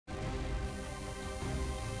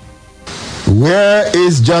Where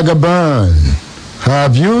is Jagaban?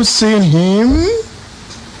 Have you seen him?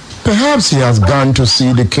 Perhaps he has gone to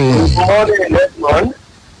see the king. Good morning, Edmund.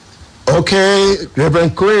 Okay,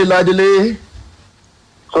 Reverend Koye-Ladele.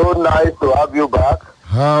 So nice to have you back.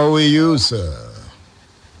 How are you, sir?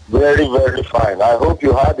 Very, very fine. I hope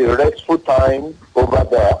you had a restful time over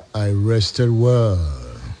there. I rested well.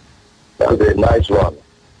 That's a nice one.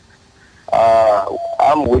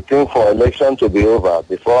 I'm waiting for election to be over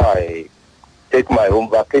before I take my own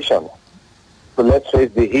vacation. So let's face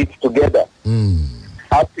the heat together.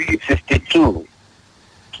 Happy 62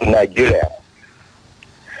 to Nigeria.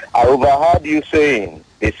 I overheard you saying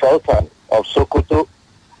the Sultan of Sokoto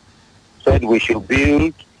said we should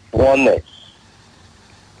build oneness.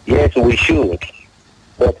 Yes, we should.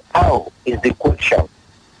 But how is the question?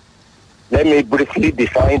 Let me briefly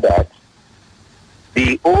define that.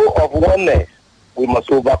 The O of oneness, we must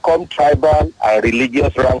overcome tribal and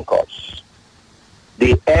religious rancors.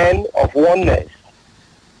 The N of oneness,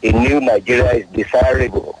 a new Nigeria is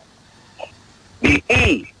desirable. The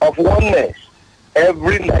E of oneness,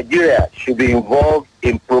 every Nigeria should be involved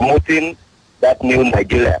in promoting that new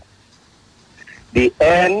Nigeria. The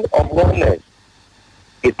N of oneness,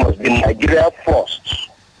 it must be Nigeria first.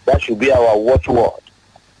 That should be our watchword.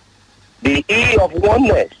 The E of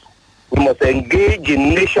oneness, we must engage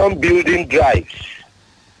in nation-building drives.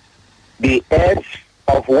 The S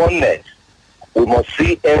of oneness, we must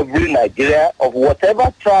see every Nigeria of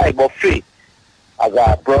whatever tribe or faith as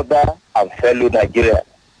our brother and fellow Nigerian.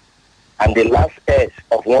 And the last S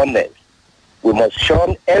of oneness, we must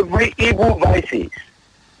shun every evil vices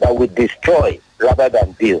that will destroy rather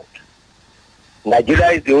than build.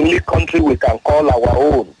 Nigeria is the only country we can call our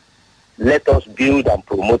own. Let us build and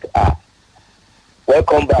promote her.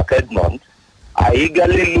 Welcome back, Edmund. I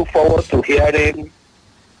eagerly look forward to hearing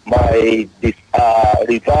my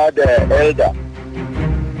revered elder,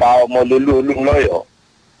 Mololu Olumloyo,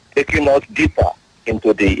 taking us deeper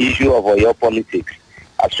into the issue of Oyo politics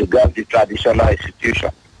as regards the traditional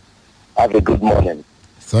institution. Have a good morning.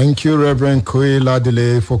 Thank you, Reverend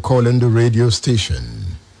Koye-Ladele, for calling the radio station.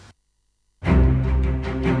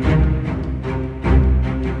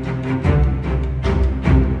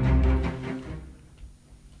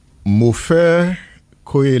 Mofehintoluwa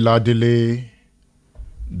Koye-Ladele,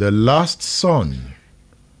 the last son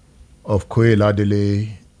of Koye-Ladele,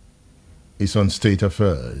 is on State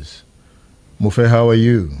Affairs. Mofe, how are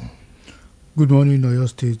you? Good morning, Oyo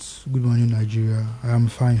State. Good morning, Nigeria. I am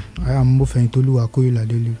fine. I am Mofehintoluwa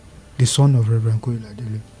Koye-Ladele, the son of Reverend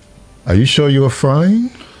Koye-Ladele. Are you sure you're fine?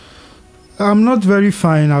 I'm not very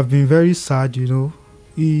fine. I've been very sad, you know.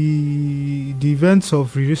 The events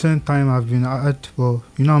of recent time have been hard, but,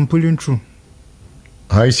 you know, I'm pulling through.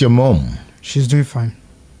 How is your mom? She's doing fine.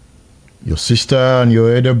 Your sister and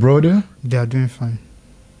your elder brother? They are doing fine.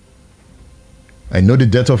 I know the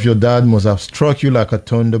death of your dad must have struck you like a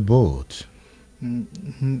thunderbolt. You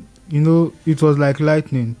know, it was like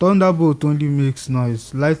lightning. Thunderbolt only makes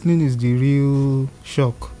noise. Lightning is the real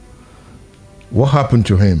shock. What happened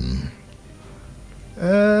to him?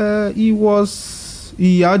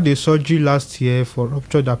 He had a surgery last year for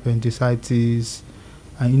ruptured appendicitis.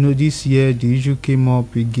 And, you know, this year the issue came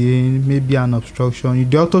up again, maybe an obstruction.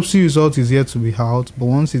 The autopsy result is yet to be out, but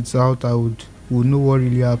once it's out, I would know what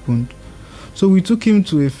really happened. So we took him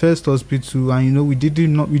to a first hospital, and, you know, we did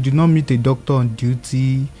not meet a doctor on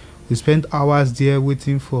duty. We spent hours there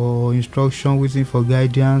waiting for instruction, waiting for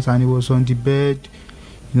guidance, and he was on the bed.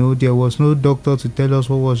 You know, there was no doctor to tell us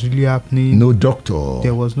what was really happening. No doctor?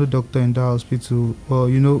 There was no doctor in the hospital. Well,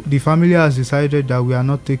 you know, the family has decided that we are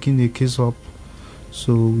not taking the case up.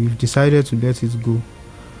 So we've decided to let it go.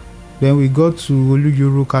 Then we got to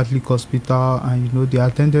Oluyoro Catholic Hospital, and, you know, they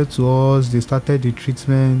attended to us. They started the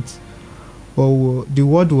treatment. Well, the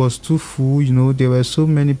ward was too full. You know, there were so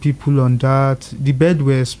many people on that. The beds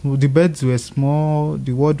were small.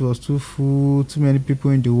 The ward was too full. Too many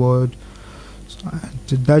people in the ward.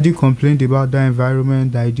 The daddy complained about the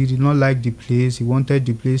environment, that he did not like the place. He wanted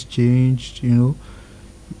the place changed, you know.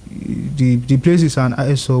 The place is an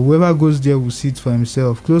eyesore. Whoever goes there will see it for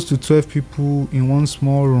himself. Close to 12 people in one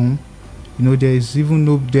small room. You know, there is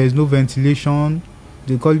no ventilation.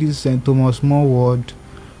 They call this St. Thomas small ward.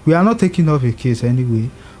 We are not taking off a case anyway.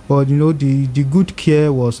 But, you know, the good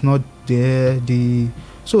care was not there.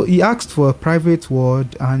 So he asked for a private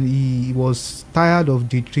ward, and he was tired of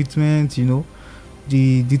the treatment, you know.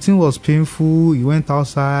 The thing was painful. He went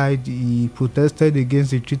outside. He protested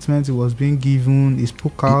against the treatment he was being given. He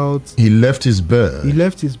spoke out. He left his bed. He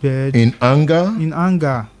left his bed. In anger? In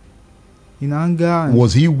anger. In anger.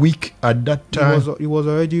 Was he weak at that time? He was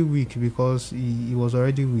already weak because he was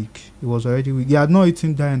already weak. He was already weak. He had not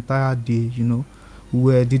eaten that entire day, you know.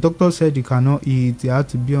 Where the doctor said he cannot eat, he had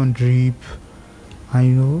to be on drip. And,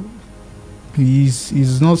 you know,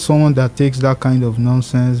 he's not someone that takes that kind of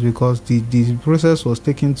nonsense because the process was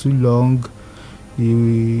taking too long.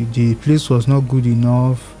 The place was not good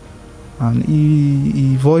enough. And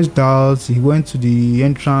he voiced out. He went to the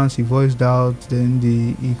entrance. He voiced out. Then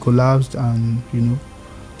he collapsed, and you know,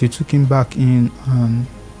 they took him back in. And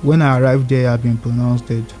when I arrived there, he had been pronounced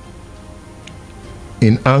dead.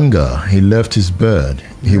 In anger, he left his bed.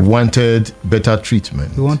 He wanted better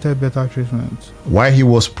treatment. He wanted better treatment. While he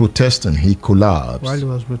was protesting, he collapsed. While he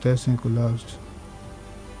was protesting, he collapsed.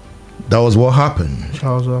 That was what happened. That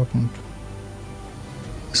was what happened.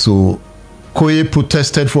 So, Koye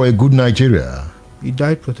protested for a good Nigeria. He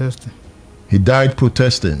died protesting. He died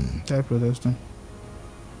protesting. Died protesting.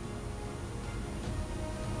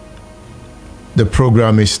 The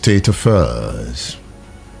program is State Affairs.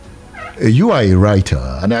 You are a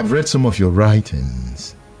writer, and I've read some of your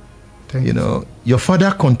writings. Thank you. You know, your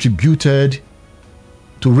father contributed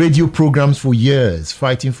to radio programs for years,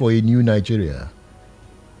 fighting for a new Nigeria.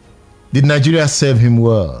 Did Nigeria serve him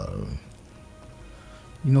well?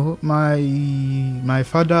 You know, my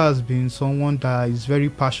father has been someone that is very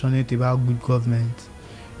passionate about good government.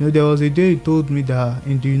 You know, there was a day he told me that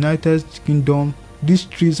in the United Kingdom, these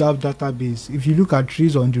trees have database. If you look at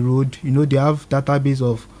trees on the road, you know, they have database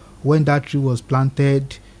of when that tree was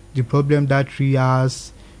planted, the problem that tree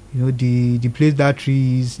has, you know, the place that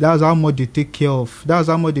tree is. That's how much they take care of. That's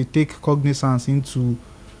how much they take cognizance into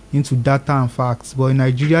data and facts. But in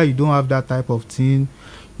Nigeria, you don't have that type of thing.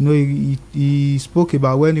 You know, he spoke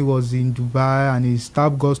about when he was in Dubai and his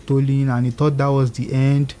tab got stolen and he thought that was the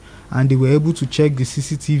end, and they were able to check the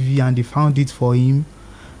CCTV and they found it for him.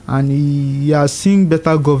 And he has seen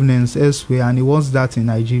better governance elsewhere, and he wants that in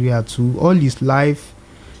Nigeria too. All his life,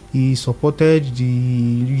 he supported the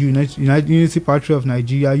Unity Party of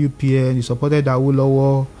Nigeria, UPN. He supported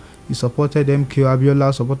Awolowo. He supported MK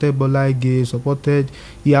Abiola. Supported Bola Ige.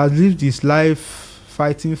 He has lived his life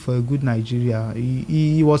fighting for a good Nigeria.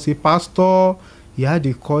 He was a pastor. He had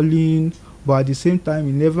a calling, but at the same time,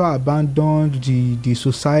 he never abandoned the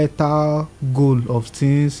societal goal of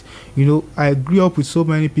things. You know, I grew up with so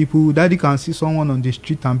many people. Daddy can see someone on the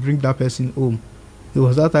street and bring that person home. He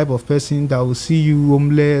was that type of person that will see you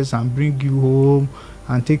homeless and bring you home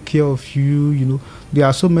and take care of you. You know, there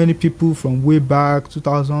are so many people from way back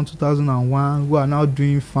 2000, 2001 who are now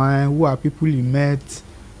doing fine, who are people he met,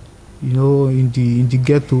 you know, in the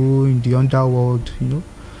ghetto, in the underworld, you know.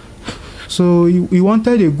 So he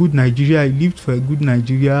wanted a good Nigeria. He lived for a good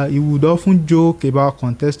Nigeria. He would often joke about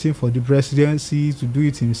contesting for the presidency, to do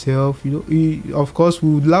it himself. You know, he, of course,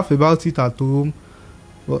 we would laugh about it at home.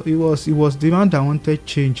 But it was the man that wanted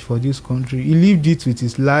change for this country. He lived it with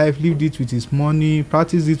his life, lived it with his money,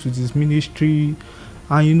 practiced it with his ministry.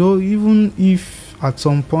 And you know, even if at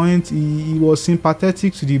some point he was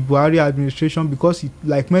sympathetic to the Buhari administration, because he,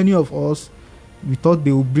 like many of us, we thought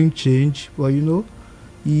they would bring change. But you know,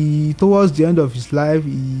 towards the end of his life,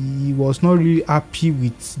 he was not really happy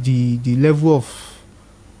with the level of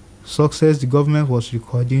success the government was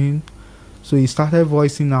recording. So he started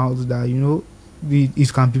voicing out that, you know,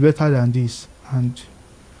 it can be better than this. And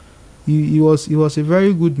he was a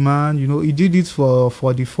very good man. You know, he did it for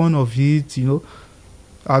the fun of it. You know,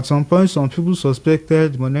 at some point some people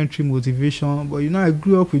suspected monetary motivation, but you know, I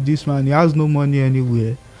grew up with this man. He has no money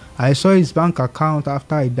anywhere. I saw his bank account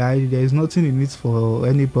after he died. There is nothing in it for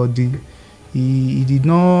anybody. He did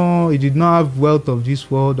not have wealth of this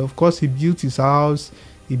world. Of course, he built his house,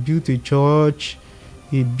 he built a church,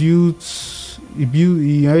 he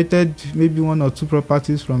inherited maybe 1 or 2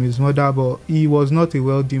 properties from his mother, but he was not a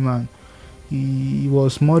wealthy man. He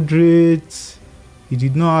was moderate. He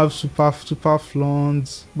did not have super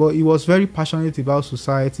flaunts, but he was very passionate about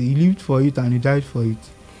society. He lived for it and he died for it.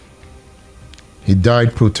 He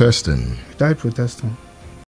died protesting. He died protesting.